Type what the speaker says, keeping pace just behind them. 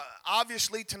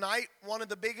obviously tonight, one of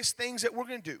the biggest things that we're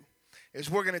going to do is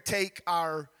we're going to take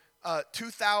our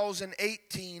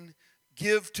 2018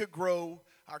 Give to Grow,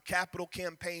 our capital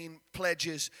campaign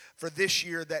pledges for this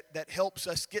year that helps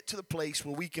us get to the place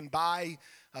where we can buy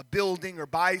a building or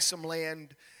buy some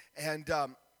land.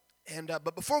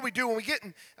 But before we do, when we get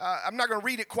in, I'm not going to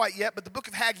read it quite yet, but the book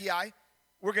of Haggai,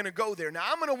 we're going to go there. Now,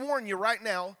 I'm going to warn you right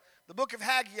now, the book of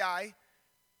Haggai,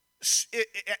 it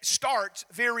starts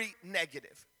very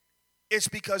negative. It's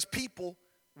because people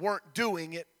weren't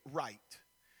doing it right.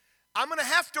 I'm going to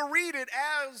have to read it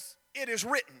as it is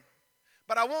written.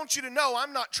 But I want you to know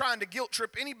I'm not trying to guilt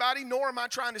trip anybody, nor am I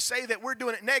trying to say that we're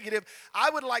doing it negative. I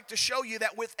would like to show you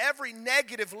that with every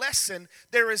negative lesson,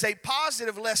 there is a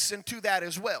positive lesson to that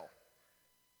as well.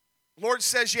 Lord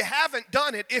says you haven't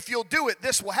done it. If you'll do it,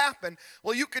 this will happen.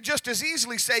 Well, you could just as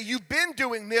easily say you've been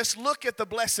doing this. Look at the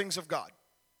blessings of God.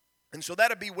 And so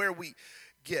that'll be where we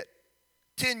get.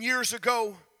 10 years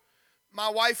ago, my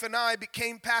wife and I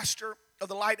became pastor of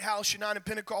the Lighthouse United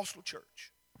Pentecostal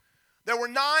Church. There were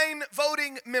 9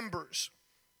 voting members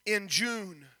in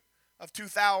June of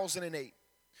 2008.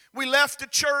 We left a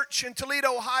church in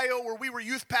Toledo, Ohio, where we were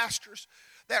youth pastors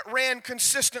that ran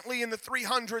consistently in the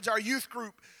 300s. Our youth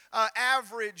group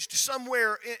averaged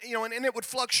somewhere, and it would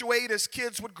fluctuate as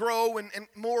kids would grow and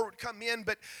more would come in,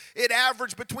 but it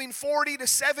averaged between 40 to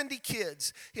 70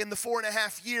 kids in the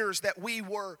 4.5 years that we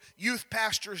were youth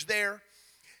pastors there.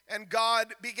 And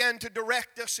God began to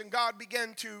direct us, and God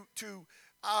began to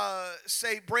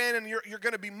say, Brandon, you're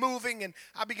going to be moving. And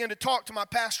I began to talk to my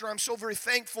pastor. I'm so very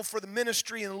thankful for the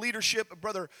ministry and the leadership of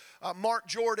Brother Mark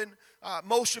Jordan.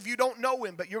 Most of you don't know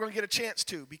him, but you're going to get a chance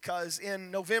to, because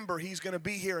in November he's going to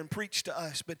be here and preach to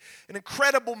us. But an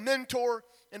incredible mentor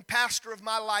and pastor of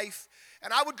my life.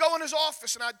 And I would go in his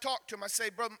office and I'd talk to him. I'd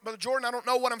say, Brother Jordan, I don't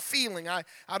know what I'm feeling. I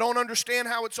don't understand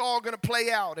how it's all going to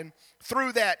play out. And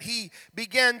through that, he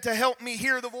began to help me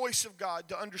hear the voice of God,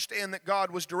 to understand that God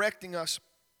was directing us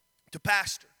to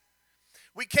pastor.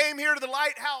 We came here to the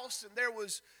Lighthouse, and there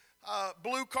was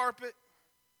blue carpet.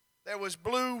 There was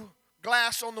blue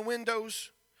glass on the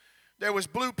windows. There was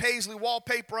blue paisley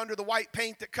wallpaper under the white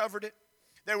paint that covered it.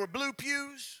 There were blue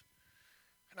pews.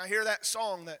 And I hear that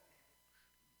song that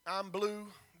I'm blue,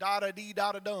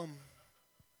 da-da-dee-da-da-dum.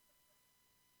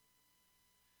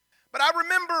 But I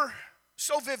remember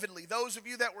so vividly those of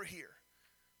you that were here.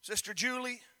 Sister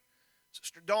Julie,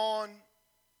 Sister Dawn,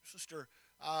 Sister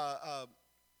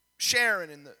Sharon,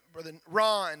 and Brother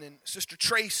Ron, and Sister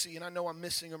Tracy, and I know I'm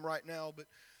missing them right now, but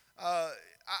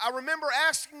I remember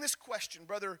asking this question,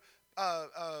 the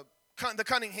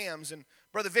Cunninghams and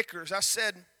Brother Vickers. I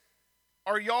said,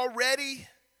 are y'all ready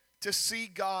to see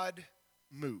God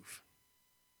move?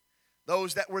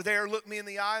 Those that were there looked me in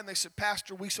the eye and they said,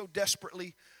 Pastor, we so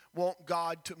desperately want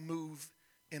God to move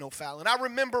in O'Fallon. I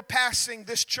remember passing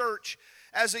this church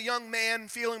as a young man,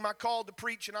 feeling my call to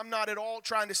preach, and I'm not at all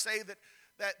trying to say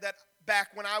that back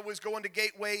when I was going to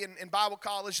Gateway and Bible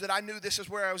College that I knew this is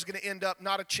where I was going to end up.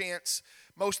 Not a chance.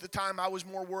 Most of the time I was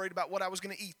more worried about what I was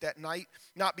going to eat that night,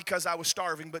 not because I was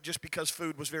starving, but just because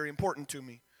food was very important to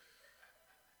me.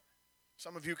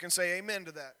 Some of you can say amen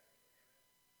to that.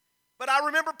 But I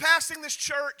remember passing this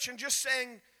church and just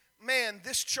saying, man,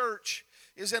 this church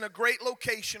is in a great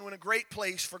location, in a great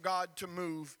place for God to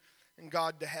move and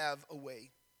God to have a way.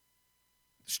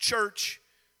 This church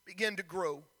began to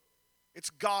grow. It's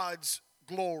God's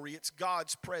glory. It's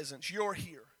God's presence. You're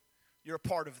here. You're a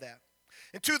part of that.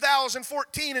 In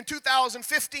 2014 and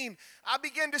 2015, I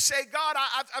began to say, God,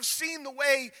 I've seen the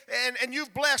way, and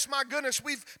you've blessed. My goodness,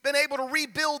 we've been able to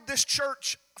rebuild this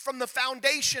church from the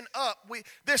foundation up.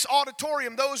 This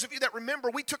auditorium, those of you that remember,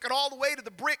 we took it all the way to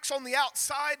the bricks on the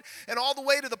outside and all the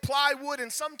way to the plywood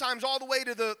and sometimes all the way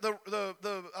to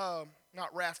the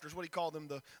not rafters, what do you call them?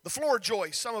 The floor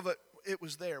joists. Some of it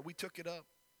was there. We took it up.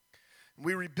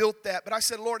 We rebuilt that. But I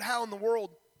said, Lord, how in the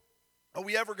world are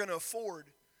we ever going to afford?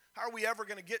 How are we ever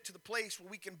going to get to the place where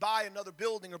we can buy another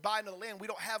building or buy another land? We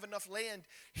don't have enough land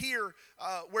here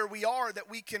where we are that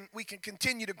we can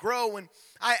continue to grow. And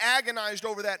I agonized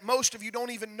over that. Most of you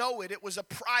don't even know it. It was a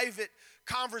private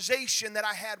conversation that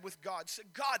I had with God. I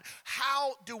said, God,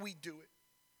 how do we do it?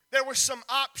 There were some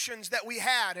options that we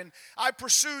had, and I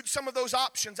pursued some of those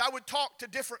options. I would talk to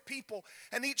different people,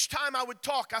 and each time I would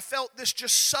talk, I felt this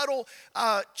just subtle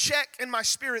check in my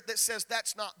spirit that says,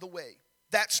 that's not the way.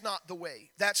 That's not the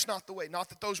way. That's not the way. Not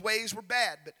that those ways were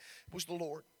bad, but it was the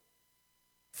Lord.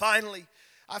 Finally,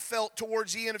 I felt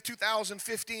towards the end of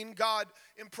 2015, God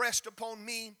impressed upon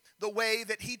me the way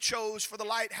that He chose for the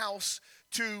Lighthouse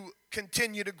to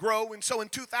continue to grow. And so in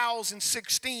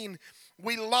 2016,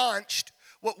 we launched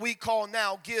what we call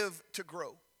now Give to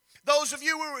Grow. Those of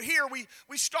you who were here, we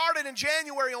started in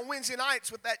January on Wednesday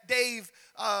nights with that Dave,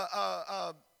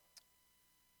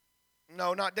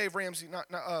 no, not Dave Ramsey,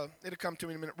 it'll come to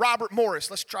me in a minute. Robert Morris,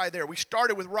 let's try there. We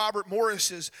started with Robert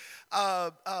Morris's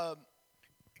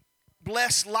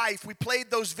Blessed Life. We played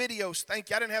those videos.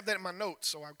 Thank you. I didn't have that in my notes,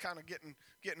 so I'm kind of getting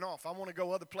off. I want to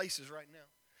go other places right now.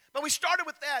 But we started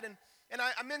with that, and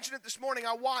I mentioned it this morning.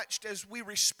 I watched as we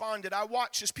responded. I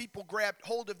watched as people grabbed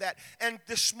hold of that. And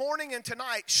this morning and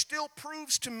tonight still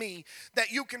proves to me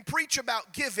that you can preach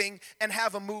about giving and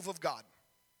have a move of God.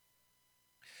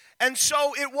 And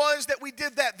so it was that we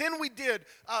did that. Then we did,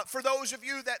 for those of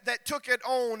you that took it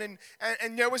on, and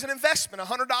there was an investment, a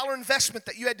 $100 investment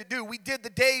that you had to do. We did the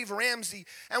Dave Ramsey,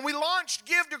 and we launched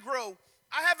Give to Grow.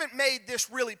 I haven't made this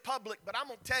really public, but I'm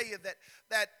going to tell you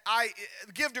that I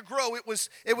Give to Grow, it was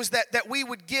that we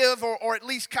would give, or at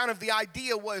least kind of the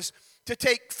idea was to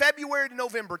take February to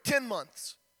November, 10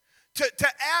 months, to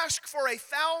ask for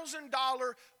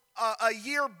 $1,000 a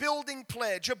year building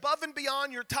pledge above and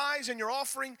beyond your tithes and your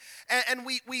offering. And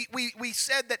we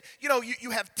said that,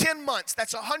 you have 10 months.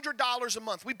 That's $100 a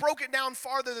month. We broke it down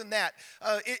farther than that.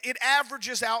 It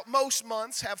averages out. Most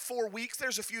months have 4 weeks.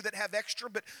 There's a few that have extra,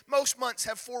 but most months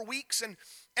have 4 weeks. And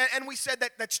we said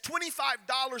that that's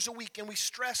 $25 a week. And we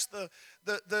stress the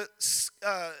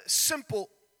simple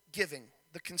giving,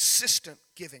 the consistent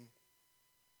giving.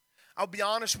 I'll be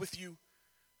honest with you.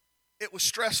 It was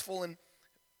stressful, and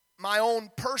my own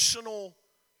personal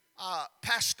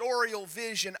pastoral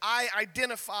vision, I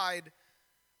identified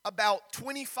about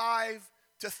 25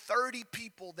 to 30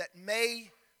 people that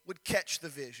would catch the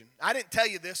vision. I didn't tell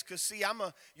you this because, see,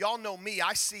 y'all know me.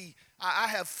 I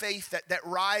have faith that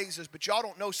rises, but y'all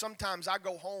don't know sometimes I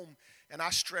go home and I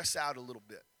stress out a little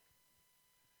bit.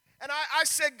 And I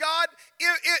said, God,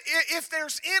 if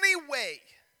there's any way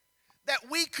that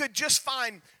we could just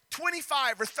find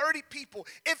 25 or 30 people,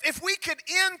 if we could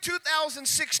end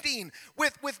 2016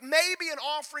 with maybe an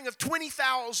offering of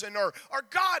 20,000, or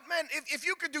God, man, if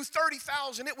you could do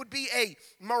 30,000, it would be a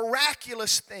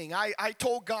miraculous thing. I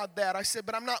told God that. I said,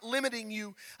 but I'm not limiting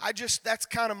you. That's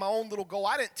kind of my own little goal.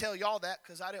 I didn't tell y'all that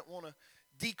because I didn't want to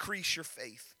decrease your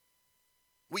faith.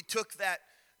 We took that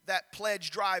pledge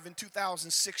drive in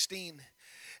 2016.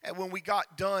 And when we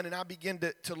got done and I began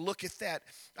to look at that,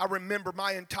 I remember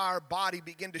my entire body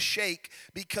began to shake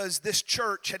because this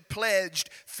church had pledged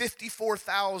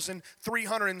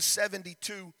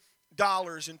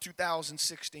 $54,372 in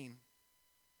 2016.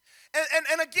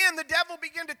 And again, the devil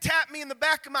began to tap me in the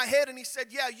back of my head, and he said,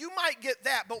 yeah, you might get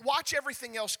that, but watch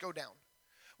everything else go down.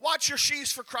 Watch your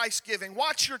She's for Christ giving.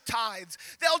 Watch your tithes.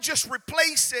 They'll just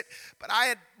replace it. But I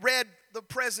had read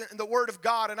the Word of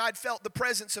God, and I'd felt the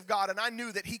presence of God, and I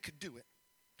knew that He could do it.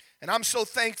 And I'm so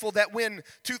thankful that when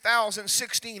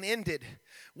 2016 ended,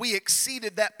 we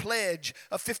exceeded that pledge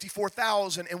of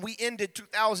 $54,000, and we ended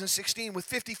 2016 with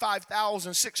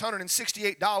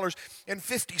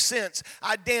 $55,668.50.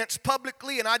 I danced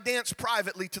publicly and I danced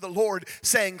privately to the Lord,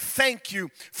 saying, thank you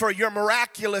for your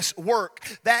miraculous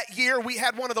work. That year, we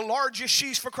had one of the largest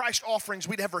She's for Christ offerings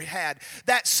we'd ever had.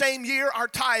 That same year, our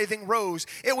tithing rose.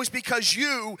 It was because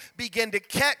you began to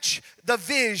catch the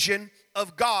vision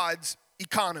of God's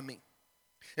economy.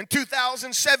 In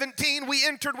 2017, we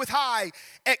entered with high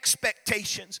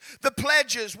expectations. The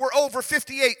pledges were over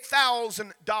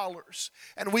 $58,000,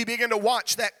 and we began to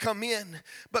watch that come in.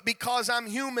 But because I'm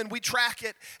human, we track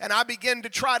it, and I begin to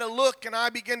try to look, and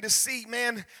I begin to see,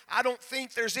 man, I don't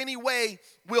think there's any way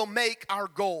we'll make our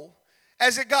goal.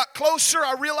 As it got closer,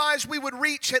 I realized we would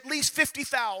reach at least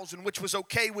 50,000, which was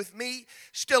okay with me.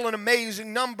 Still an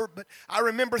amazing number, but I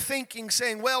remember thinking,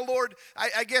 saying, well, Lord,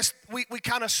 I guess we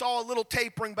kind of saw a little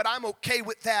tapering, but I'm okay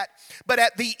with that. But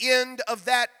at the end of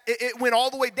that, it went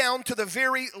all the way down to the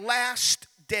very last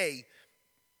day.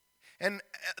 And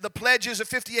the pledges of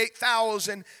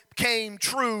 58,000 came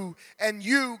true, and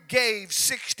you gave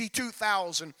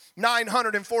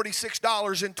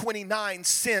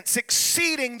 $62,946.29,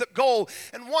 exceeding the goal.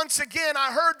 And once again,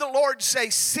 I heard the Lord say,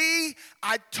 see,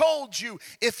 I told you,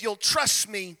 if you'll trust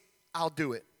me, I'll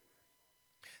do it.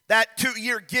 That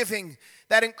 2-year giving,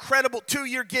 that incredible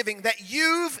 2-year giving that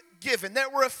you've given. There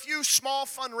were a few small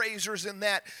fundraisers in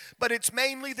that, but it's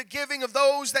mainly the giving of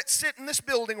those that sit in this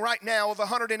building right now of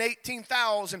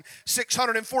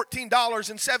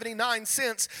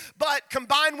 $118,614.79. But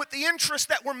combined with the interest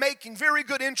that we're making, very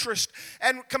good interest,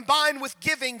 and combined with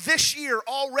giving this year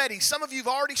already, some of you have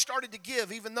already started to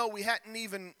give even though we hadn't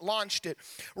even launched it.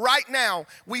 Right now,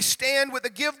 we stand with a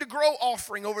Give to Grow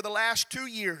offering over the last 2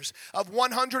 years of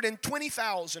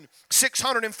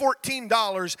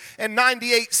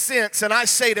 $120,614.98. And I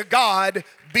say to God,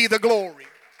 be the glory.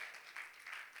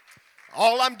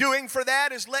 All I'm doing for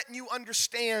that is letting you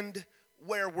understand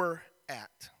where we're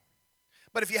at.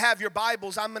 But if you have your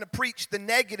Bibles, I'm going to preach the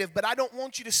negative, but I don't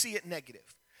want you to see it negative.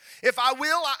 If I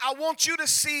will, I want you to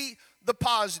see the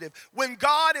positive. When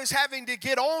God is having to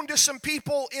get on to some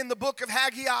people in the book of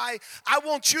Haggai, I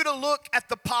want you to look at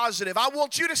the positive. I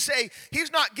want you to say,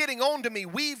 he's not getting on to me.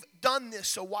 We've done this,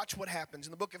 so watch what happens.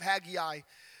 In the book of Haggai,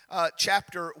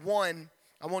 chapter 1,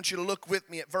 I want you to look with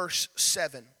me at verse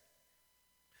 7.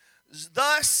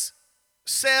 Thus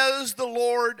says the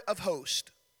Lord of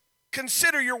hosts,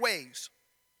 consider your ways.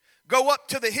 Go up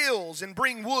to the hills and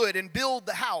bring wood and build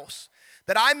the house,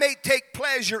 that I may take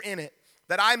pleasure in it,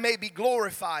 that I may be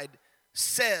glorified,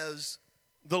 says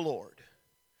the Lord.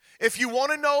 If you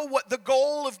want to know what the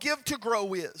goal of Give to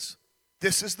Grow is,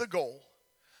 this is the goal.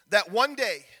 That one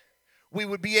day we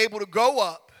would be able to go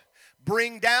up,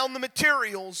 bring down the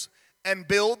materials, and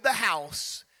build the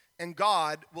house, and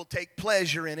God will take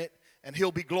pleasure in it, and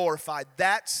He'll be glorified.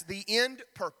 That's the end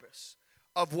purpose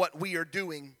of what we are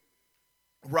doing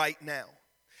right now.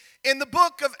 In the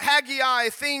book of Haggai,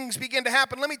 things begin to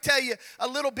happen. Let me tell you a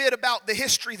little bit about the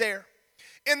history there.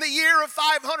 In the year of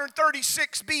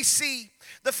 536 BC,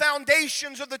 the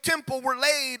foundations of the temple were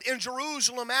laid in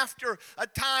Jerusalem after a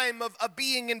time of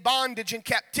being in bondage and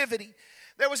captivity.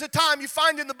 There was a time, you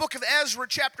find in the book of Ezra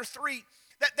chapter 3,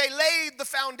 that they laid the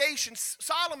foundation.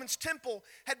 Solomon's temple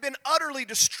had been utterly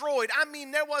destroyed. I mean,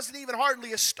 there wasn't even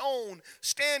hardly a stone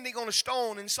standing on a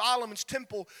stone. And Solomon's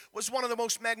temple was one of the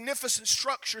most magnificent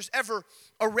structures ever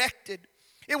erected.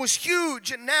 It was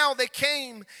huge, and now they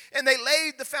came and they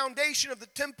laid the foundation of the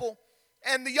temple.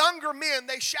 And the younger men,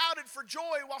 they shouted for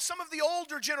joy, while some of the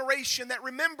older generation that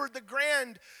remembered the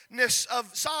grandness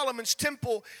of Solomon's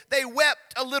temple, they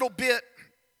wept a little bit.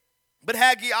 But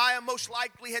Haggai most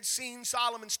likely had seen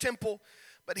Solomon's temple,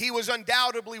 but he was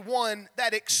undoubtedly one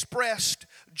that expressed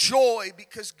joy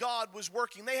because God was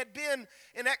working. They had been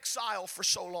in exile for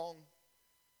so long.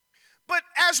 But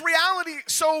as reality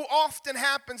so often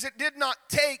happens, it did not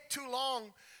take too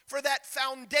long for that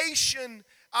foundation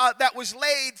that was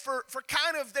laid for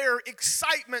kind of their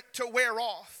excitement to wear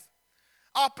off.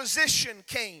 Opposition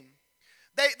came.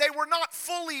 They were not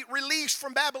fully released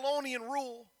from Babylonian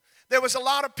rule. There was a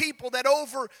lot of people that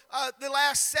over the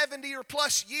last 70 or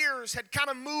plus years had kind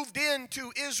of moved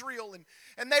into Israel,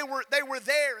 and they were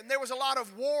there, and there was a lot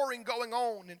of warring going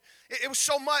on. And it was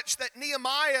so much that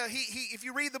Nehemiah, if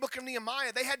you read the book of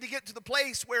Nehemiah, they had to get to the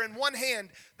place where in one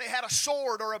hand they had a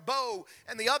sword or a bow,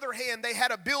 and the other hand they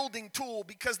had a building tool,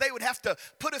 because they would have to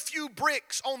put a few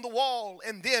bricks on the wall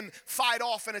and then fight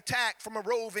off an attack from a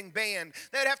roving band.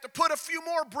 They'd have to put a few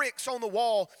more bricks on the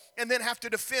wall and then have to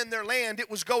defend their land. It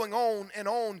was going on and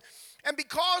on. And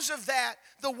because of that,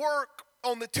 the work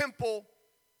on the temple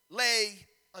lay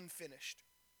unfinished.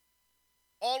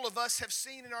 All of us have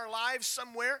seen in our lives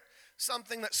somewhere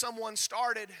something that someone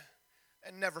started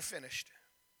and never finished.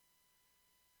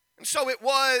 And so it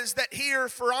was that here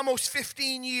for almost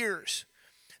 15 years,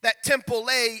 that temple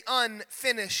lay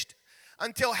unfinished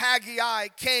until Haggai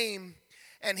came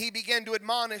and he began to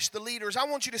admonish the leaders. I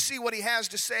want you to see what he has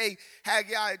to say,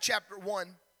 Haggai chapter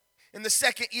 1. In the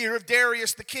 2nd year of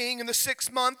Darius the king, in the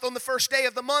 6th month, on the 1st day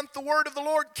of the month, the word of the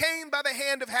Lord came by the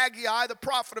hand of Haggai, the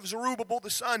prophet of Zerubbabel, the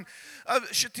son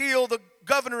of Shealtiel, the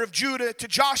governor of Judah, to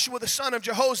Joshua, the son of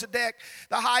Jehozadak,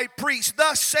 the high priest.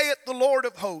 Thus saith the Lord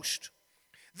of hosts,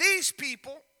 these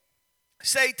people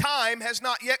say time has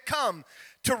not yet come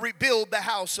to rebuild the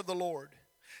house of the Lord.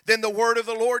 Then the word of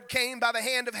the Lord came by the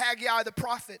hand of Haggai the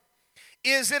prophet.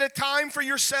 Is it a time for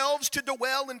yourselves to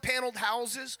dwell in paneled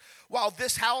houses while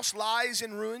this house lies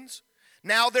in ruins?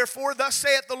 Now therefore, thus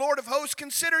saith the Lord of hosts,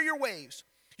 consider your ways.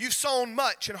 You've sown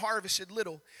much and harvested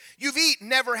little. You've eaten,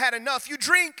 never had enough. You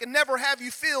drink and never have you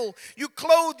fill. You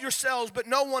clothe yourselves, but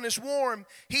no one is warm.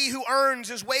 He who earns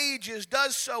his wages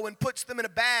does so and puts them in a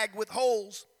bag with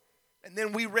holes. And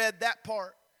then we read that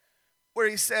part where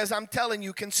he says, I'm telling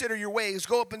you, consider your ways,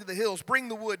 go up into the hills, bring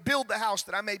the wood, build the house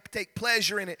that I may take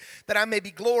pleasure in it, that I may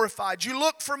be glorified. You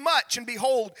looked for much, and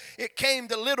behold, it came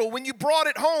to little. When you brought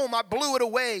it home, I blew it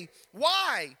away.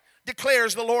 Why?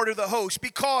 Declares the Lord of the hosts,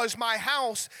 because my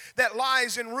house that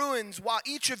lies in ruins, while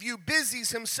each of you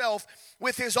busies himself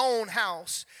with his own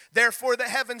house. Therefore the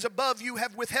heavens above you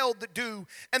have withheld the dew,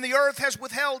 and the earth has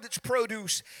withheld its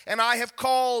produce. And I have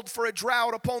called for a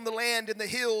drought upon the land and the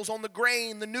hills, on the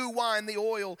grain, the new wine, the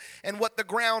oil, and what the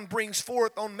ground brings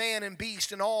forth on man and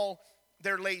beast and all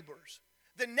their labors.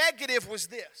 The negative was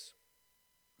this.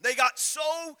 They got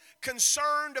so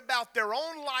concerned about their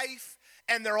own life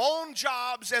and their own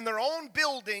jobs and their own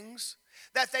buildings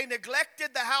that they neglected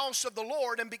the house of the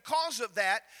Lord, and because of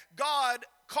that, God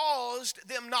caused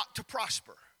them not to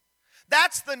prosper.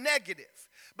 That's the negative.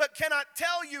 But can I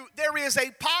tell you, there is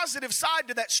a positive side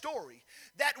to that story.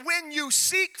 That when you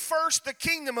seek first the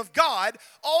kingdom of God,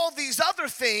 all these other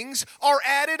things are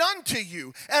added unto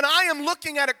you. And I am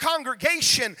looking at a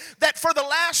congregation that for the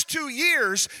last 2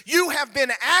 years, you have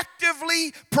been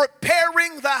actively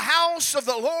preparing the house of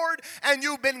the Lord, and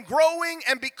you've been growing,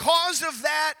 and because of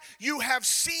that, you have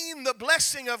seen the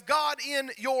blessing of God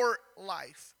in your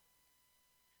life.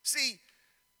 See,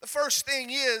 the first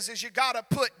thing is you got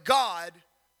to put God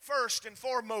first and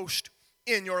foremost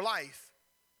in your life.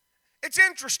 It's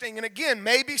interesting, and again,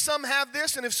 maybe some have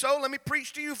this, and if so, let me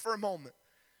preach to you for a moment.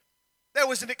 There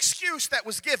was an excuse that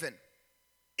was given.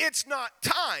 It's not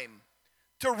time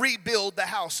to rebuild the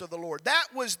house of the Lord. That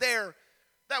was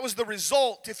the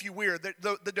result, if you will,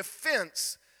 the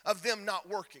defense of them not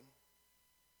working.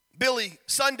 Billy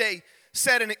Sunday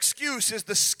said an excuse is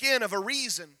the skin of a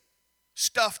reason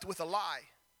stuffed with a lie.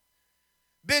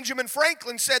 Benjamin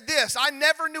Franklin said this: I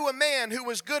never knew a man who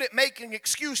was good at making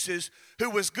excuses who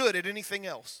was good at anything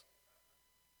else.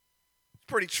 It's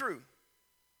pretty true.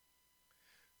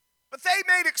 But they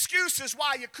made excuses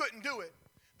why you couldn't do it.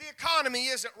 The economy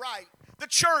isn't right. The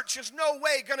church is no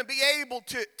way going to be able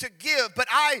to give. But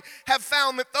I have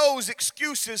found that those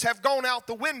excuses have gone out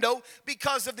the window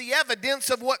because of the evidence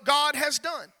of what God has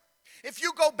done. If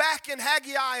you go back in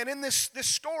Haggai and in this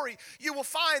story, you will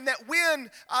find that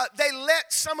when they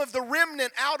let some of the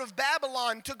remnant out of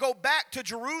Babylon to go back to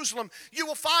Jerusalem, you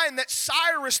will find that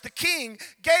Cyrus the king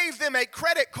gave them a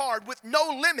credit card with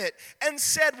no limit and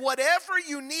said, whatever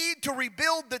you need to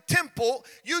rebuild the temple,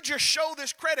 you just show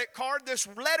this credit card, this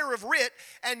letter of writ,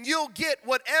 and you'll get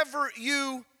whatever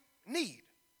you need.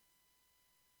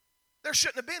 There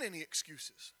shouldn't have been any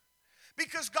excuses.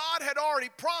 Because God had already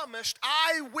promised,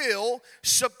 I will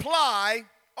supply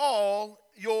all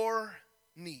your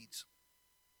needs.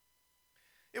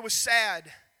 It was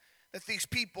sad that these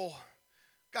people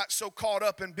got so caught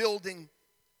up in building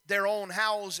their own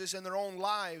houses and their own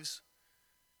lives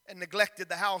and neglected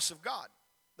the house of God.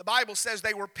 The Bible says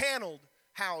they were paneled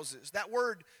houses. That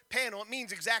word panel, it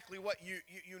means exactly what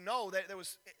you know. That there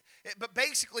was... But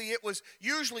basically it was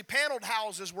usually paneled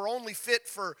houses were only fit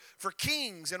for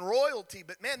kings and royalty.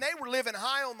 But man, they were living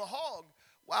high on the hog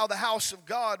while the house of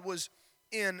God was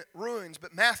in ruins.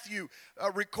 But Matthew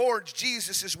records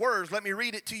Jesus' words. Let me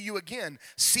read it to you again.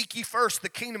 Seek ye first the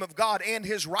kingdom of God and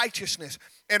his righteousness,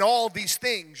 and all these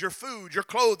things, your food, your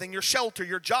clothing, your shelter,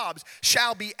 your jobs,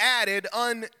 shall be added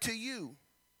unto you.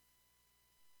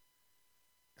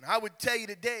 And I would tell you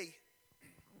today,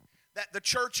 that the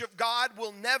church of God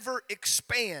will never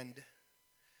expand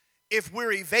if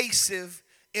we're evasive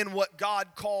in what God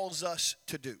calls us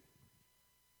to do.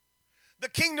 The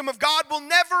kingdom of God will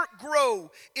never grow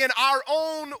in our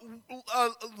own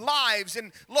lives,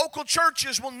 and local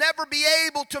churches will never be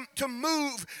able to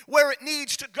move where it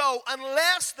needs to go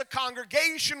unless the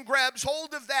congregation grabs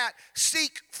hold of that.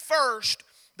 Seek first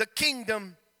the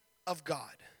kingdom of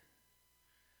God.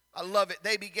 I love it.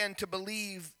 They began to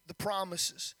believe the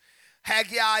promises.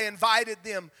 Haggai invited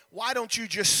them, why don't you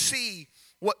just see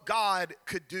what God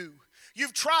could do?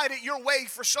 You've tried it your way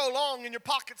for so long and your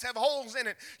pockets have holes in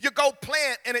it. You go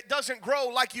plant and it doesn't grow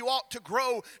like you ought to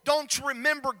grow. Don't you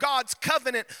remember God's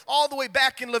covenant all the way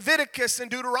back in Leviticus and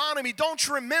Deuteronomy? Don't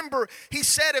you remember he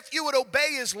said if you would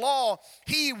obey his law,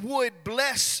 he would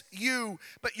bless you.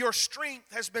 But your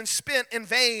strength has been spent in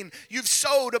vain. You've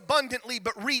sowed abundantly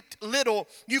but reaped little.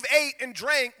 You've ate and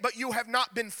drank but you have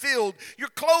not been filled. Your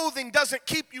clothing doesn't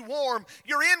keep you warm.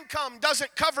 Your income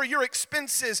doesn't cover your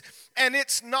expenses. And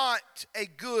it's not a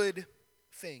good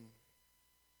thing.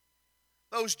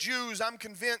 Those Jews, I'm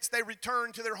convinced, they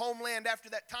returned to their homeland after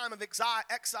that time of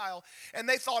exile, and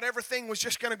they thought everything was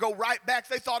just going to go right back.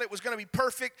 They thought it was going to be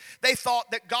perfect. They thought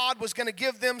that God was going to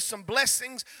give them some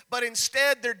blessings, but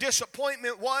instead their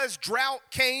disappointment was drought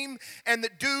came, and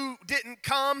the dew didn't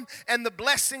come, and the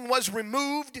blessing was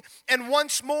removed. And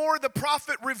once more, the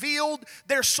prophet revealed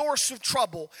their source of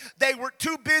trouble. They were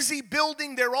too busy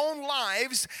building their own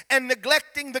lives and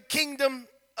neglecting the kingdom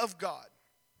of God.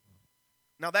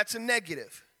 Now that's a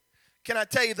negative. Can I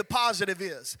tell you the positive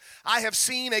is? I have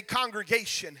seen a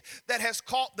congregation that has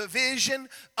caught the vision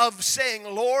of saying,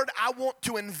 Lord, I want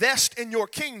to invest in your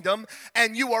kingdom,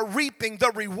 and you are reaping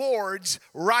the rewards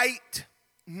right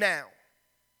now.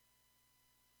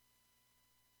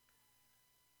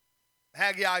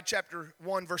 Haggai chapter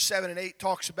 1 verse 7 and 8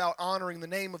 talks about honoring the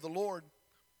name of the Lord.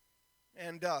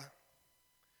 And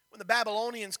when the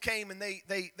Babylonians came and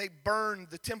they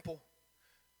burned the temple,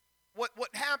 what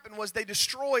happened was they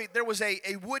destroyed, there was a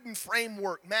wooden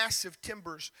framework, massive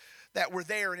timbers that were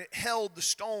there, and it held the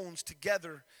stones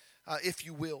together, if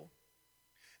you will.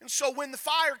 And so when the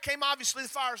fire came, obviously the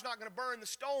fire's not going to burn the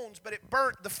stones, but it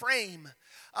burnt the frame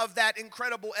of that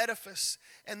incredible edifice,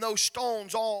 and those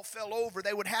stones all fell over.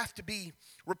 They would have to be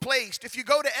replaced. If you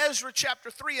go to Ezra chapter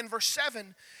 3 and verse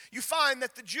 7, you find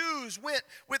that the Jews went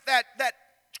with that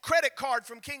credit card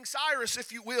from King Cyrus,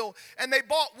 if you will, and they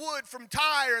bought wood from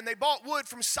Tyre and they bought wood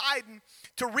from Sidon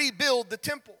to rebuild the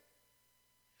temple.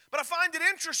 But I find it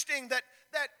interesting that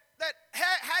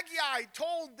Haggai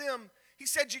told them, he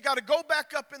said, you got to go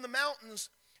back up in the mountains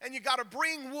and you got to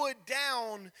bring wood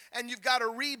down and you've got to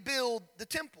rebuild the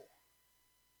temple.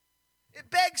 It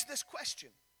begs this question.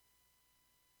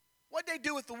 What'd they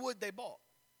do with the wood they bought?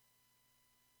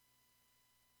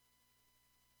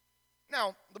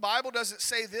 Now, the Bible doesn't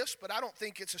say this, but I don't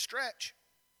think it's a stretch.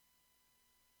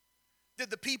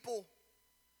 Did the people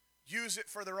use it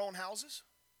for their own houses?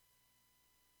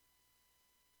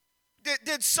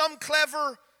 Did some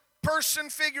clever person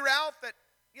figure out that,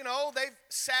 they've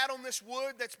sat on this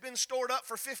wood that's been stored up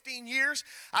for 15 years.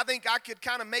 I think I could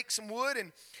kind of make some wood,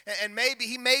 and maybe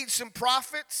he made some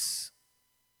profits.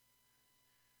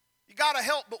 You got to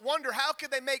help but wonder, how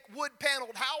could they make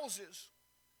wood-paneled houses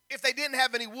if they didn't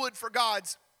have any wood for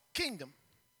God's kingdom?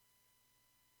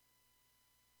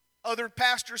 Other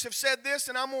pastors have said this,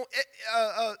 and I'm going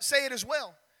to say it as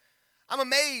well. I'm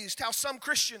amazed how some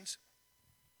Christians,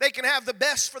 they can have the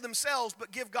best for themselves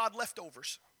but give God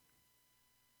leftovers.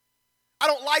 I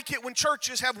don't like it when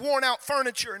churches have worn out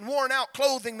furniture and worn out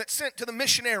clothing that's sent to the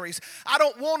missionaries. I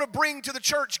don't want to bring to the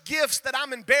church gifts that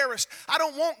I'm embarrassed. I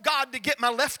don't want God to get my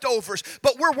leftovers.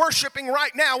 But we're worshiping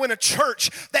right now in a church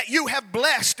that you have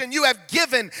blessed and you have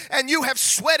given and you have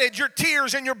sweated your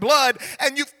tears and your blood,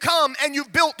 and you've come and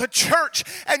you've built a church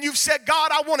and you've said, God,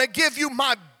 I want to give you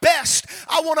my best.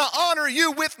 I want to honor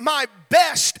you with my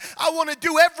best. I want to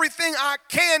do everything I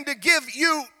can to give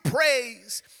you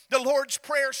praise. The Lord's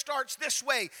Prayer starts this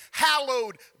way: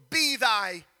 hallowed be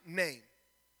thy name.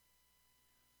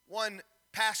 One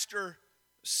pastor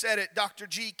said it, Dr.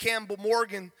 G. Campbell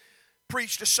Morgan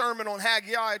preached a sermon on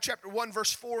Haggai chapter 1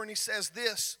 verse 4, and he says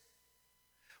this: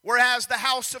 whereas the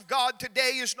house of God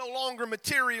today is no longer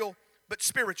material but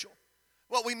spiritual.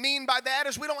 What we mean by that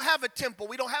is we don't have a temple,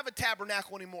 we don't have a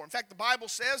tabernacle anymore. In fact, the Bible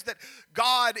says that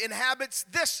God inhabits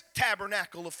this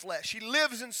tabernacle of flesh. He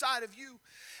lives inside of you.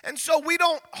 And so we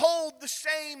don't hold the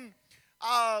same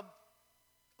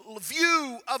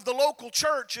view of the local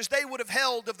church as they would have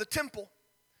held of the temple.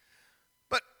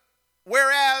 But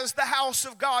whereas the house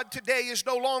of God today is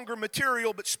no longer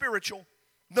material but spiritual,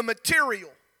 the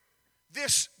material,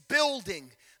 this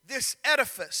building, this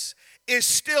edifice, is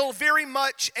still very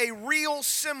much a real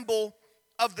symbol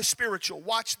of the spiritual.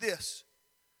 Watch this.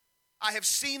 I have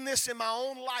seen this in my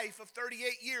own life of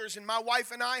 38 years, and my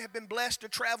wife and I have been blessed to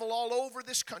travel all over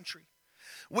this country.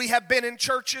 We have been in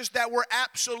churches that were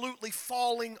absolutely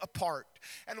falling apart.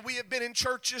 And we have been in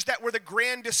churches that were the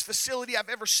grandest facility I've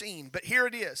ever seen. But here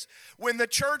it is. When the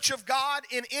church of God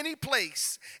in any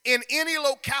place, in any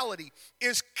locality,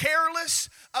 is careless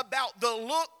about the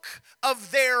look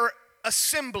of their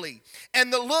assembly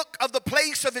and the look of the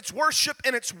place of its worship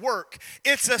and its work,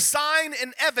 it's a sign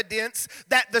and evidence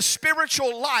that the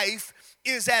spiritual life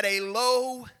is at a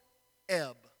low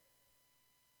ebb.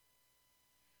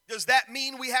 Does that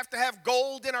mean we have to have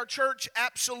gold in our church?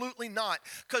 Absolutely not.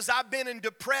 Because I've been in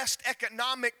depressed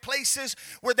economic places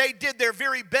where they did their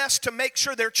very best to make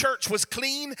sure their church was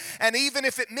clean. And even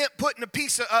if it meant putting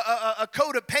a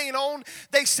coat of paint on,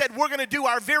 they said, we're going to do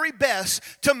our very best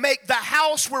to make the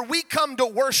house where we come to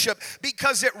worship,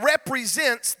 because it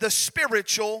represents the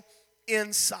spiritual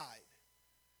inside.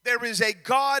 There is a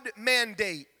God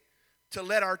mandate to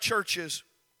let our churches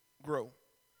grow.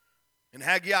 In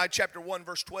Haggai chapter 1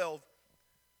 verse 12,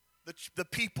 the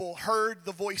people heard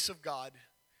the voice of God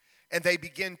and they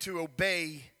began to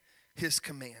obey his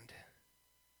command.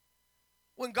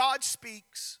 When God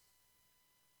speaks,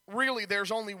 really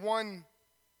there's only one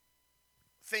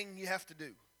thing you have to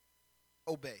do: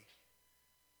 obey.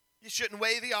 You shouldn't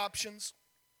weigh the options.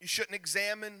 You shouldn't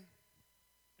examine,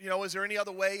 is there any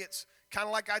other way? It's kind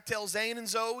of like I tell Zane and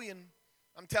Zoe, and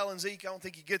I'm telling Zeke, I don't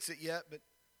think he gets it yet, but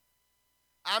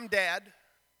I'm dad,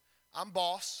 I'm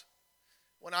boss.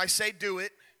 When I say do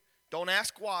it, don't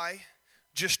ask why,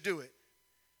 just do it.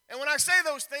 And when I say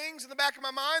those things, in the back of my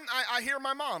mind, I hear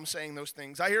my mom saying those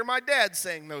things. I hear my dad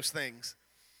saying those things.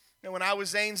 And when I was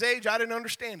Zane's age, I didn't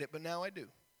understand it, but now I do.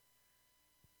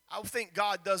 I think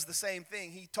God does the same thing.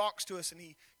 He talks to us and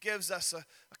he gives us a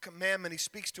commandment. He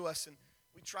speaks to us, and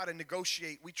We try to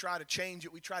negotiate. We try to change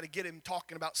it. We try to get him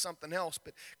talking about something else.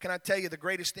 But can I tell you, the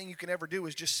greatest thing you can ever do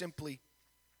is just simply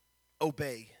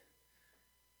obey.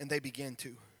 And they begin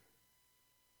to.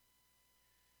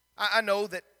 I know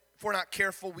that if we're not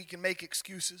careful, we can make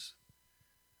excuses.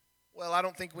 Well, I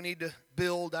don't think we need to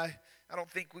build. I don't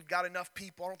think we've got enough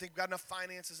people. I don't think we've got enough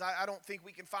finances. I don't think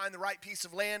we can find the right piece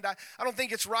of land. I don't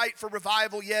think it's right for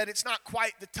revival yet. It's not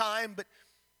quite the time, but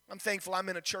I'm thankful I'm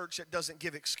in a church that doesn't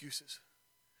give excuses.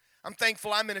 I'm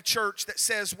thankful I'm in a church that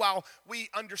says, while we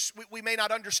may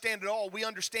not understand it all, we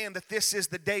understand that this is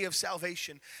the day of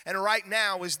salvation. And right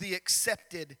now is the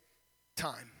accepted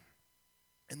time.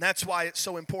 And that's why it's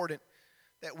so important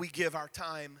that we give our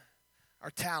time, our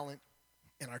talent,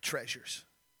 and our treasures.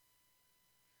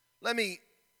 Let me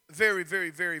very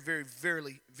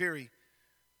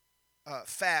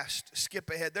fast skip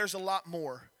ahead. There's a lot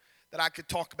more that I could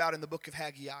talk about in the book of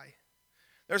Haggai.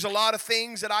 There's a lot of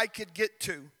things that I could get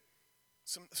to.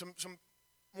 Some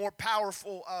more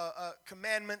powerful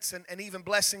commandments and even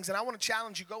blessings. And I want to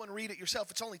challenge you, go and read it yourself.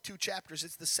 It's only 2 chapters.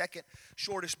 It's the second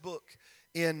shortest book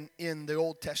in the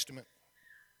Old Testament.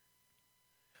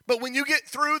 But when you get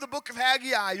through the book of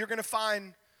Haggai, you're going to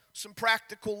find some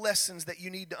practical lessons that you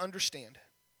need to understand.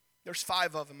 There's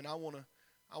 5 of them, and I want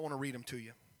to read them to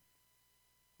you.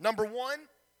 Number 1,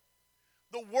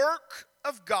 the work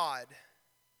of God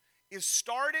is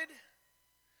started,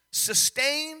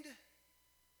 sustained,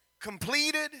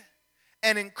 completed,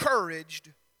 and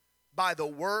encouraged by the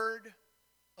Word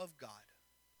of God.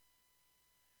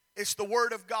 It's the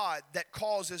Word of God that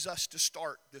causes us to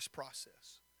start this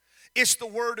process. It's the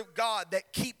Word of God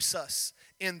that keeps us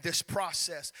in this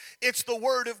process. It's the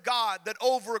Word of God that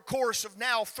over a course of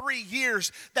now 3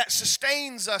 years that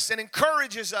sustains us and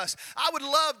encourages us. I would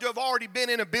love to have already been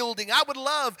in a building. I would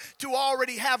love to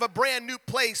already have a brand new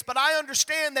place, but I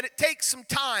understand that it takes some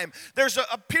time. There's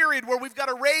a period where we've got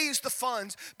to raise the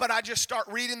funds, but I just start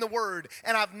reading the Word,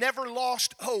 and I've never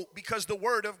lost hope because the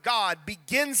Word of God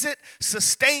begins it,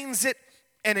 sustains it,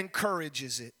 and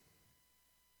encourages it.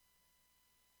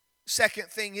 Second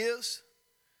thing is,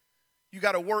 you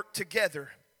got to work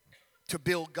together to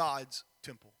build God's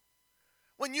temple.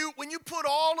 When you put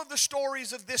all of the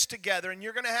stories of this together, and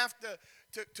you're going to have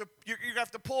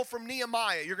to pull from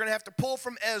Nehemiah, you're going to have to pull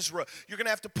from Ezra, you're going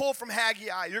to have to pull from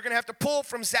Haggai, you're going to have to pull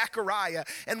from Zechariah.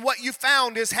 And what you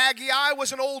found is Haggai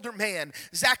was an older man,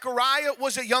 Zechariah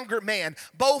was a younger man.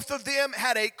 Both of them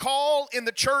had a call in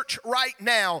the church right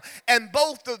now, and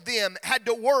both of them had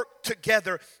to work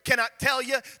together. Can I tell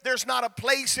you, there's not a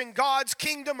place in God's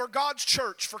kingdom or God's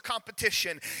church for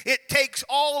competition. It takes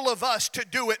all of us to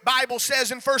do it. Bible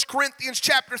says in 1 Corinthians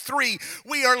chapter 3,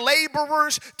 we are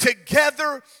laborers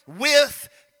together with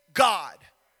God.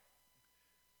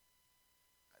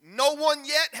 No one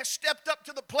yet has stepped up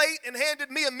to the plate and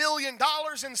handed me $1 million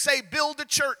and say, build a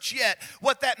church yet.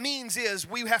 What that means is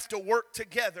we have to work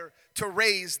together to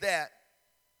raise that.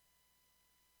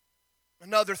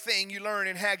 Another thing you learn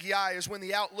in Haggai is when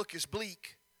the outlook is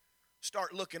bleak,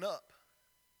 start looking up.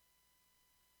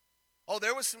 Oh,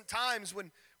 there was some times when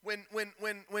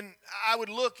I would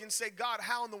look and say, God,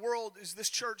 how in the world is this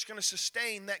church going to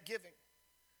sustain that giving?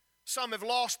 Some have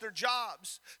lost their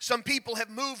jobs. Some people have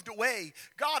moved away.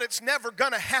 God, it's never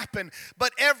going to happen.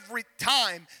 But every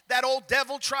time that old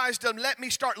devil tries to let me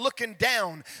start looking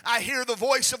down, I hear the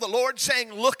voice of the Lord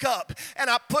saying, look up. And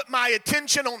I put my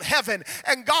attention on heaven.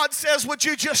 And God says, would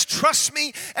you just trust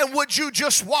me and would you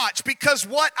just watch? Because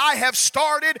what I have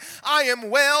started, I am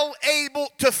well able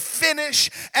to finish.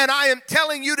 And I am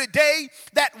telling you today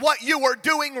that what you are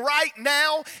doing right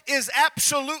now is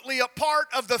absolutely a part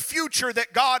of the future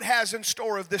that God has in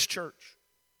store of this church.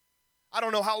 I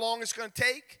don't know how long it's going to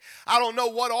take. I don't know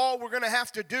what all we're going to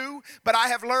have to do, but I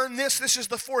have learned this. This is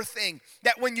the 4th thing,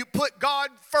 that when you put God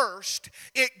first,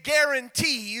 it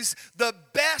guarantees the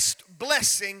best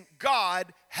blessing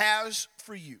God has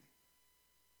for you.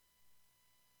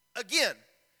 Again,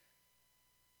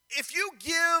 if you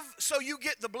give so you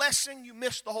get the blessing, you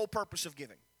miss the whole purpose of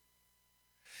giving.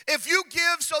 If you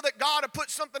give so that God will put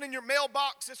something in your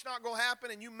mailbox, it's not going to happen,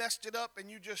 and you messed it up, and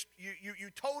you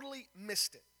totally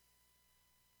missed it.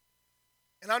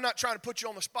 And I'm not trying to put you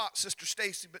on the spot, Sister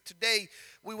Stacy, but today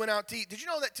we went out to eat. Did you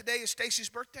know that today is Stacy's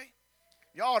birthday?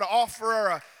 You ought to offer her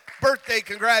a birthday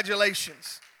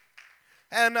congratulations.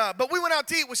 And but we went out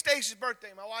to eat with Stacy's birthday.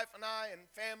 My wife and I and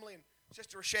family and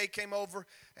Sister Rashay came over,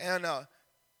 and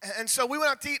so we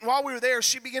went out to eat, and while we were there,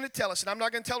 she began to tell us, and I'm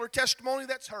not going to tell her testimony,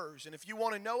 that's hers. And if you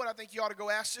want to know it, I think you ought to go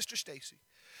ask Sister Stacy.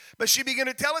 But she began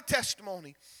to tell a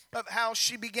testimony of how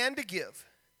she began to give.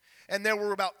 And there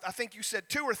were about, I think you said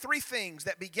 2 or 3 things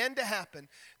that began to happen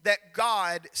that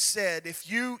God said, if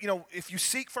you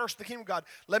seek first the kingdom of God,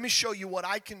 let me show you what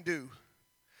I can do.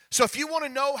 So if you want to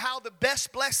know how the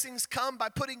best blessings come by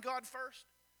putting God first,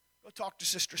 go talk to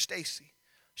Sister Stacy.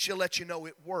 She'll let you know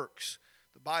it works.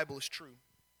 The Bible is true.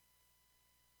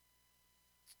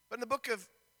 But in the book of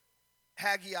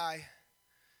Haggai,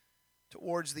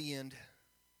 towards the end,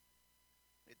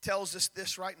 it tells us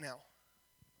this right now,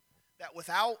 that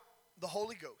without the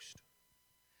Holy Ghost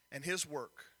and His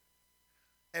work,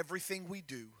 everything we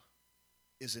do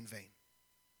is in vain.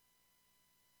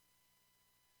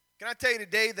 Can I tell you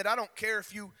today that I don't care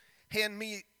if you hand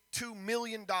me $2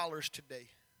 million today.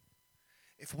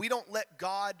 If we don't let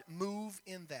God move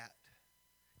in that,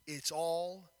 it's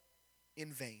all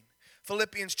in vain.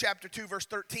 Philippians chapter 2 verse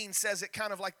 13 says it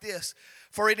kind of like this.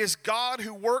 For it is God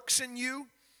who works in you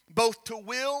both to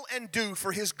will and do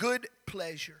for His good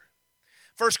pleasure.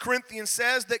 1 Corinthians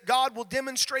says that God will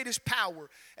demonstrate His power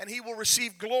and He will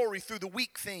receive glory through the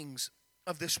weak things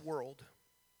of this world.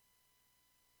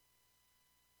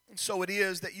 And so it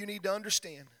is that you need to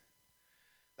understand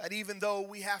that even though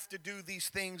we have to do these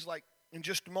things, like in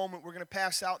just a moment we're going to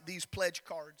pass out these pledge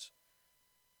cards.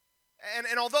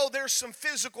 And although there's some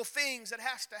physical things that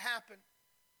has to happen,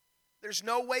 there's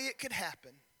no way it could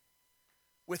happen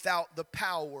without the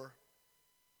power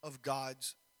of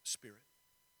God's Spirit.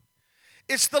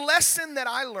 It's the lesson that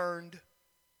I learned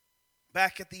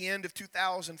back at the end of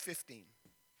 2015.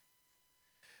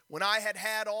 When I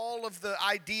had all of the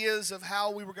ideas of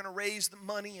how we were going to raise the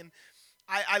money, and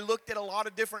I looked at a lot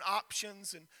of different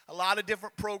options and a lot of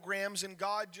different programs, and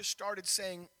God just started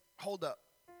saying, hold up.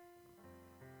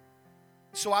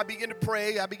 So I began to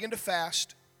pray, I began to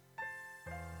fast,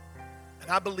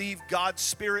 and I believe God's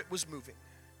Spirit was moving,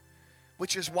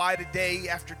 which is why today,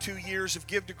 after 2 years of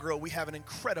Give to Grow, we have an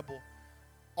incredible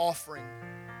offering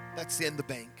that's in the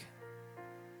bank.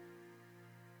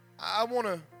 I want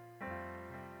to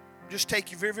just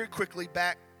take you very, very quickly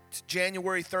back to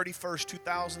January 31st,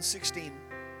 2016.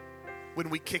 When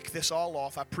we kicked this all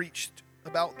off, I preached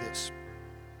about this.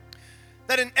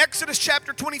 That in Exodus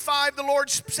chapter 25, the Lord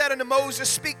said unto Moses,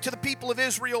 speak to the people of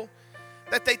Israel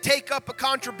that they take up a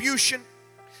contribution.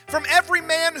 From every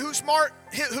man whose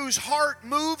heart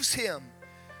moves him,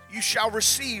 you shall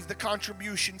receive the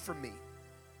contribution from me.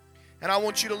 And I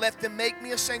want you to let them make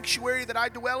me a sanctuary that I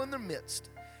dwell in their midst,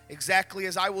 exactly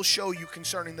as I will show you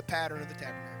concerning the pattern of the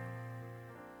tabernacle.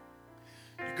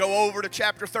 You go over to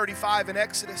chapter 35 in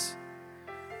Exodus.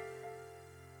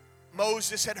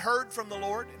 Moses had heard from the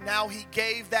Lord, and now he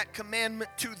gave that commandment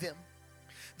to them.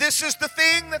 This is the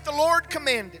thing that the Lord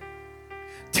commanded.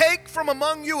 Take from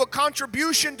among you a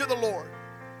contribution to the Lord.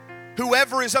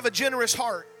 Whoever is of a generous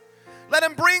heart, let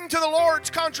him bring to the Lord's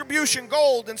contribution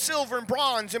gold and silver and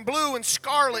bronze and blue and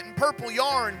scarlet and purple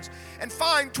yarns and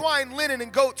fine twined linen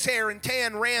and goat's hair and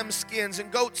tan ram skins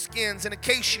and goat skins and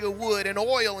acacia wood and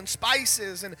oil and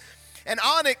spices and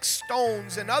onyx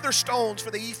stones and other stones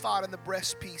for the ephod and the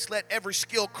breastpiece. Let every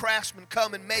skilled craftsman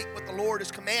come and make what the Lord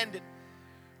has commanded.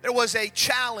 There was a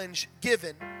challenge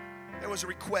given. There was a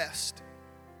request.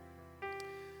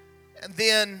 And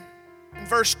then in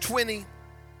verse 20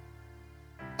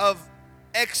 of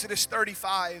Exodus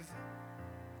 35,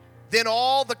 then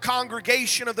all the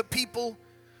congregation of the people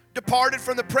departed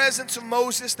from the presence of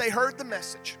Moses. They heard the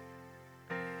message.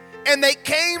 And they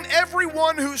came,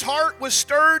 everyone whose heart was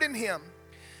stirred in him,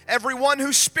 everyone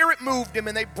whose spirit moved him,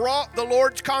 and they brought the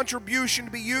Lord's contribution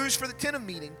to be used for the tent of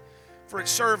meeting, for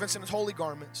its servants and its holy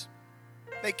garments.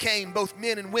 They came, both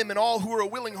men and women, all who were a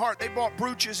willing heart. They brought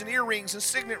brooches and earrings and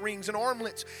signet rings and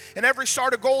armlets and every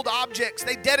sort of gold objects.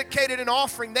 They dedicated an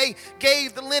offering. They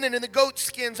gave the linen and the goat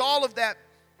skins, all of that.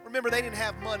 Remember, they didn't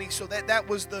have money, so that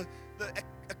was the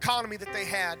economy that they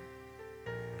had.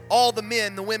 All the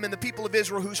men, the women, the people of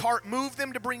Israel whose heart moved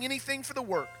them to bring anything for the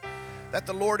work, that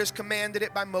the Lord has commanded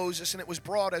it by Moses, and it was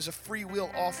brought as a free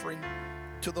will offering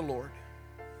to the Lord.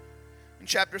 In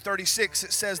chapter 36,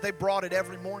 it says they brought it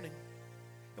every morning.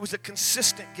 It was a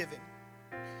consistent giving.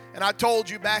 And I told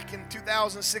you back in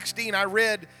 2016, I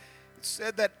read, it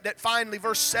said that finally,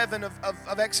 verse 7 of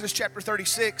Exodus chapter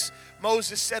 36,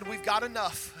 Moses said, we've got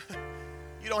enough.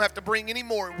 You don't have to bring any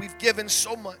more. We've given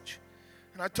so much.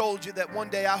 And I told you that one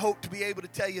day I hope to be able to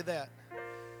tell you that.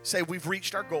 Say, we've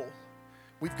reached our goal.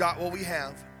 We've got what we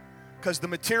have. Because the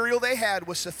material they had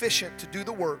was sufficient to do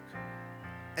the work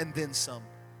and then some.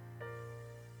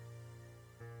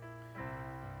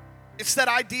 It's that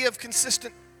idea of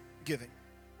consistent giving.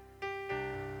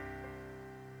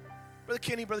 Brother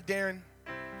Kenny, Brother Darren,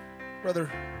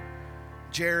 Brother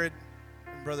Jared,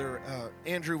 and Brother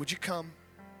Andrew, would you come?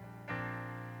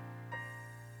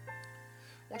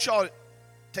 want y'all to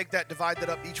take that, divide that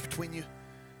up each between you.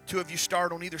 2 of you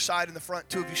start on either side in the front.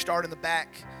 2 of you start in the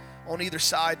back on either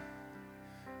side.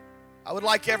 I would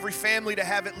like every family to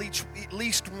have at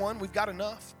least one. We've got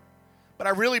enough. But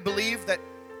I really believe that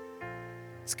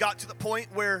it's got to the point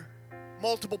where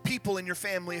multiple people in your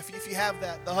family, if you have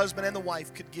that, the husband and the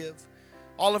wife could give.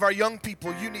 All of our young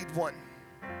people, you need one.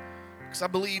 Because I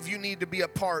believe you need to be a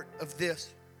part of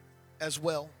this as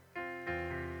well.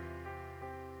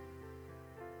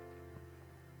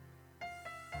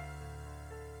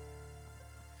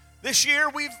 This year,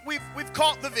 we've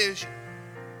caught the vision.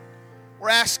 We're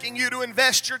asking you to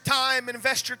invest your time and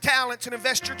invest your talents and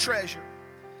invest your treasure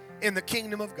in the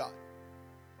kingdom of God.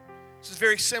 This is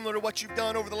very similar to what you've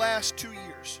done over the last 2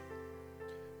 years.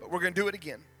 But we're going to do it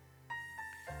again.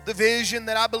 The vision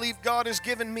that I believe God has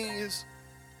given me is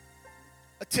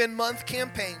a 10-month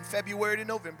campaign, February to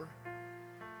November.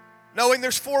 Knowing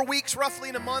there's 4 weeks roughly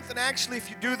in a month, and actually if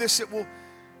you do this,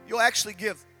 you'll actually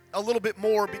give a little bit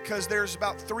more because there's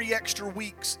about 3 extra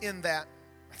weeks in that.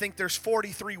 I think there's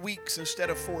 43 weeks instead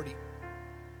of 40.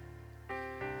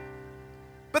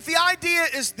 But the idea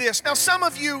is this. Now some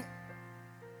of you,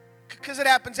 because it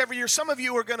happens every year, some of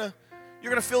you you're going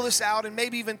to fill this out, and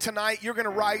maybe even tonight you're going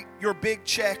to write your big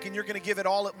check and you're going to give it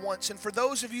all at once. And for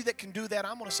those of you that can do that,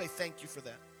 I'm going to say thank you for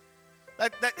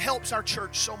that. That helps our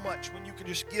church so much when you can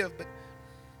just give. But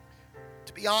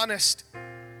to be honest,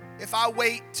 if I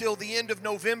wait till the end of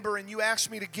November and you ask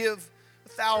me to give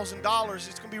 $1,000,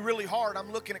 it's going to be really hard.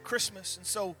 I'm looking at Christmas. And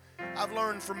so I've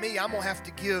learned for me, I'm going to have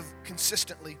to give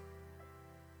consistently.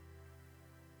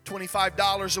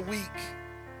 $25 a week.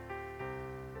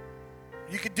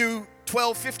 You could do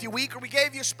 $12.50 a week, or we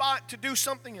gave you a spot to do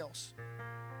something else.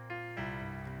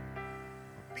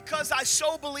 Because I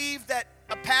so believe that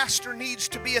a pastor needs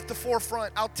to be at the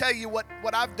forefront. I'll tell you what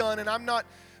I've done, and I'm not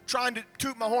trying to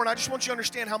toot my horn. I just want you to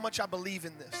understand how much I believe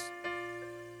in this.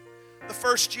 The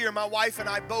first year, my wife and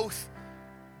I both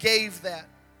gave that.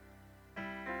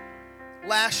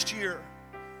 Last year,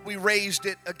 we raised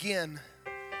it again.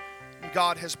 And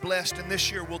God has blessed, and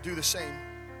this year we'll do the same.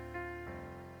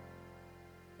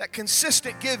 That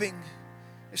consistent giving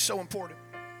is so important.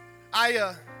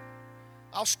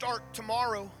 I'll start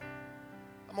tomorrow.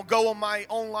 I'm going to go on my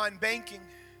online banking.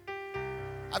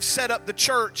 I've set up the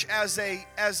church as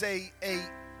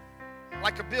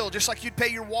like a bill, just like you'd pay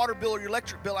your water bill or your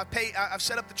electric bill. I've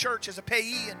set up the church as a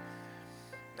payee, and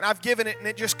I've given it, and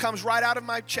it just comes right out of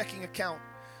my checking account.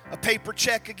 A paper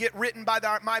check will get written by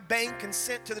my bank and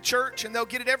sent to the church, and they'll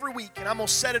get it every week. And I'm going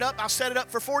to set it up. I'll set it up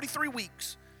for 43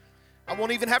 weeks. I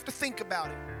won't even have to think about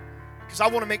it because I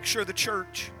want to make sure the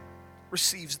church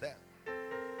receives that.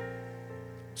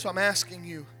 So I'm asking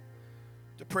you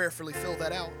to prayerfully fill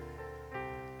that out.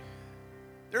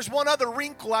 There's one other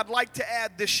wrinkle I'd like to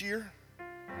add this year.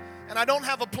 And I don't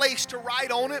have a place to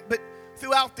write on it, but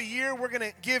throughout the year we're going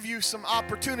to give you some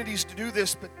opportunities to do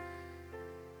this. But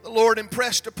the Lord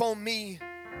impressed upon me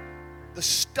the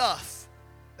stuff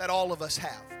that all of us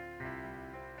have.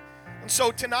 And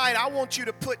so tonight I want you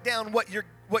to put down what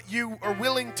you are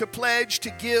willing to pledge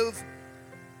to give,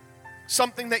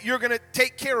 something that you're going to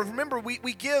take care of. Remember,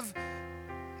 we give,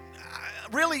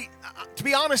 really, to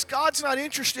be honest, God's not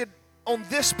interested on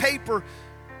this paper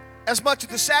as much of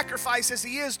the sacrifice as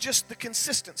He is just the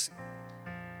consistency.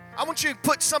 I want you to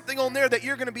put something on there that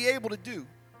you're going to be able to do.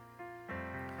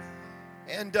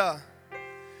 And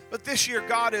but this year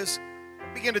God has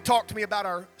begun to talk to me about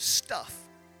our stuff.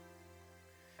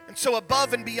 And so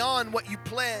above and beyond what you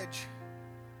pledge,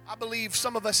 I believe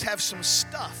some of us have some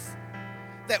stuff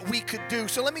that we could do.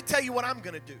 So let me tell you what I'm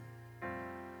going to do.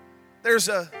 There's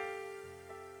a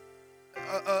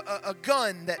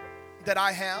gun that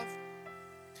I have.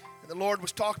 And the Lord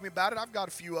was talking to me about it. I've got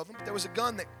a few of them. But there was a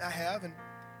gun that I have, and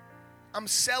I'm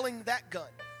selling that gun.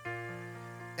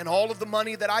 And all of the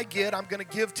money that I get, I'm going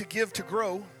to give to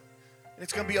grow. And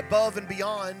it's going to be above and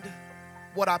beyond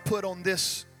what I put on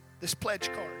this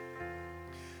pledge card.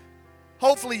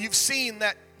 Hopefully you've seen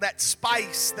that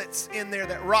spice that's in there,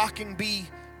 that Rocking Bee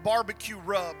barbecue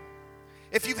rub.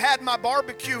 If you've had my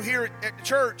barbecue here at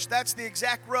church, that's the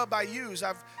exact rub I use.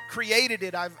 I've created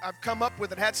it. I've come up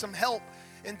with it. Had some help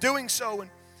in doing so.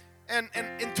 And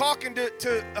in talking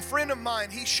to a friend of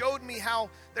mine, he showed me how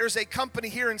there's a company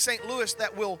here in St. Louis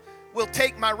that will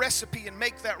take my recipe and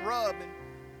make that rub.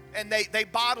 And they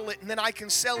bottle it, and then I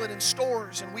can sell it in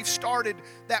stores. And we've started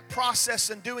that process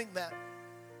in doing that.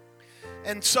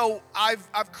 And so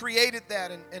I've created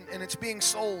that, and it's being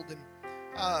sold.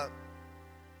 And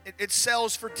it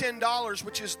sells for $10,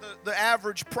 which is the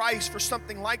average price for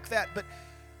something like that. But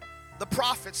the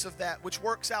profits of that, which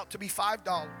works out to be $5,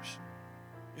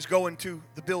 is going to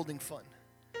the building fund.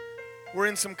 We're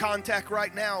in some contact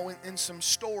right now in some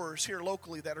stores here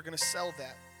locally that are going to sell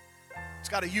that. It's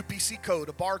got a UPC code,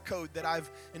 a barcode that I've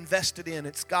invested in.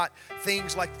 It's got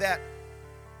things like that.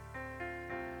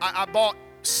 I bought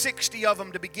 60 of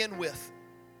them to begin with.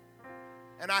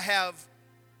 And I have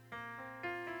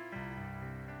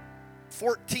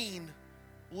 14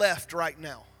 left right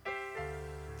now.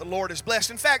 The Lord is blessed.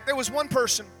 In fact, there was one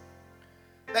person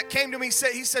that came to me,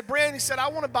 he said, Brandon, he said, I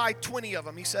want to buy 20 of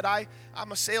them. He said,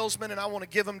 I'm a salesman and I want to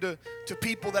give them to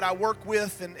people that I work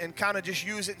with and kind of just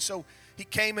use it. And so he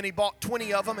came and he bought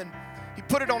 20 of them and he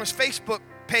put it on his Facebook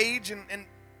page and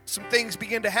some things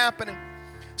began to happen. And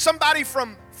somebody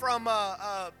from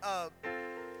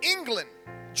England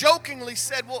jokingly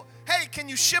said, well, hey, can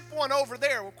you ship one over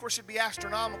there? Well, of course, it'd be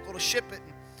astronomical to ship it.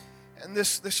 And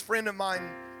this friend of mine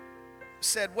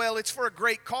said, well, it's for a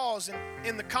great cause. And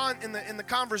in the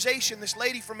conversation, this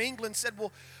lady from England said,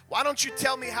 well, why don't you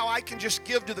tell me how I can just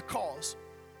give to the cause?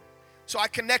 So I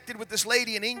connected with this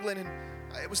lady in England, and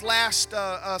it was last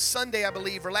Sunday, I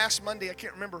believe, or last Monday, I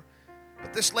can't remember.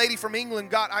 But this lady from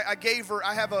England I gave her,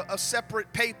 I have a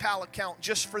separate PayPal account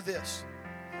just for this.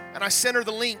 And I sent her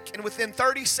the link, and within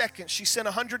 30 seconds, she sent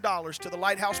 $100 to the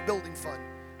Lighthouse Building Fund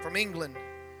from England.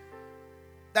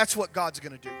 That's what God's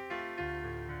going to do.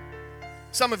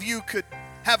 Some of you could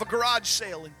have a garage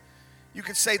sale, and you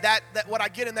could say that what I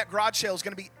get in that garage sale is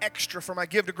going to be extra for my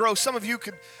Give to Grow. Some of you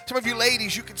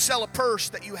ladies, you could sell a purse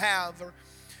that you have, or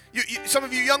some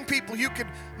of you young people, you could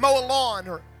mow a lawn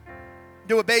or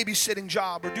do a babysitting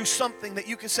job or do something that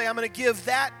you can say, I'm going to give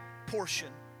that portion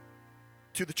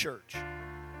to the church.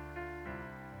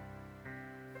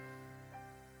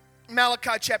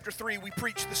 Malachi chapter 3, we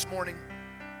preached this morning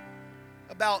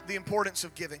about the importance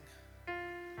of giving.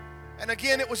 And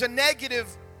again, it was a negative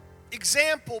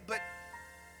example, but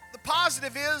the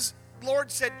positive is, the Lord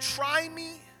said, try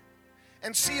me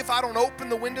and see if I don't open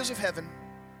the windows of heaven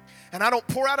and I don't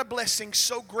pour out a blessing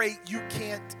so great you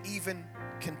can't even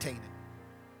contain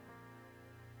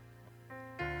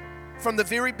it. From the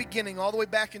very beginning, all the way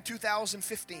back in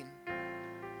 2015,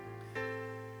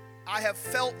 I have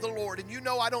felt the Lord, and you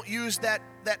know I don't use that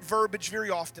verbiage very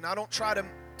often. I don't try to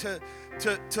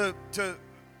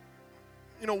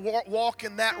walk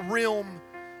in that realm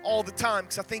all the time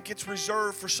because I think it's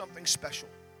reserved for something special.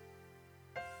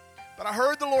 But I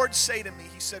heard the Lord say to me,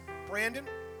 He said, Brandon,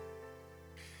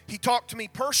 He talked to me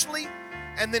personally,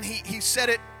 and then He said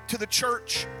it to the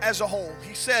church as a whole.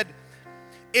 He said,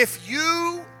 if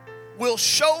you will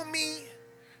show me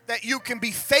that you can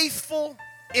be faithful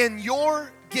in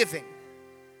your giving.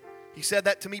 He said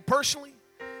that to me personally,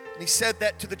 and He said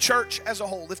that to the church as a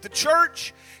whole. If the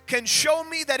church can show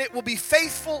me that it will be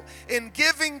faithful in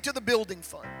giving to the building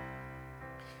fund,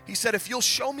 He said, if you'll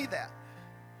show me that,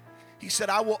 He said,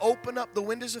 I will open up the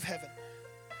windows of heaven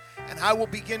and I will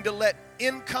begin to let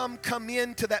income come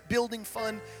into that building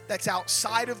fund that's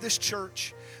outside of this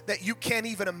church that you can't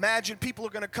even imagine. People are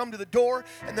going to come to the door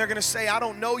and they're going to say, I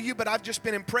don't know you, but I've just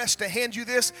been impressed to hand you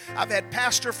this. I've had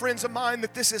pastor friends of mine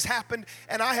that this has happened,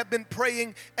 and I have been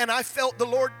praying, and I felt the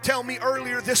Lord tell me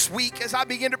earlier this week as I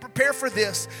began to prepare for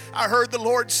this, I heard the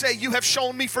Lord say, you have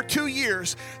shown me for 2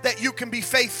 years that you can be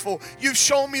faithful. You've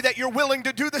shown me that you're willing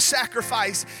to do the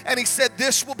sacrifice. And He said,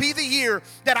 this will be the year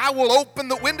that I will open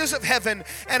the windows of heaven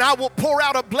and I will pour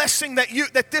out a blessing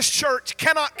that this church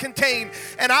cannot contain,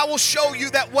 and I will show you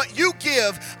that what you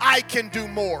give, I can do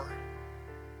more.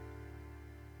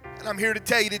 And I'm here to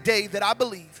tell you today that I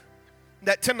believe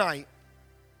that tonight,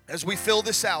 as we fill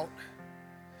this out,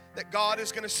 that God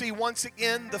is going to see once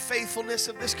again the faithfulness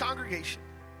of this congregation.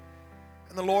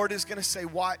 And the Lord is going to say,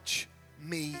 watch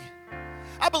me.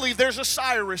 I believe there's a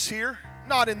Cyrus here,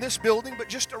 not in this building, but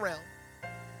just around.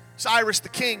 Cyrus the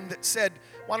king that said,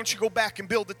 why don't you go back and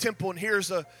build the temple, and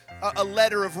here's a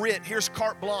letter of writ, here's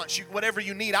carte blanche, whatever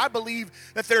you need. I believe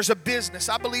that there's a business.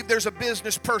 I believe there's a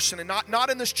business person, and not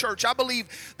in this church. I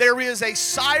believe there is a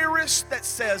Cyrus that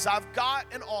says, I've got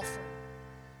an offering.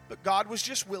 But God was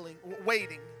just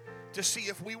waiting to see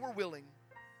if we were willing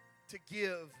to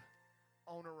give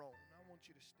on our own. I want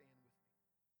you to stand with me.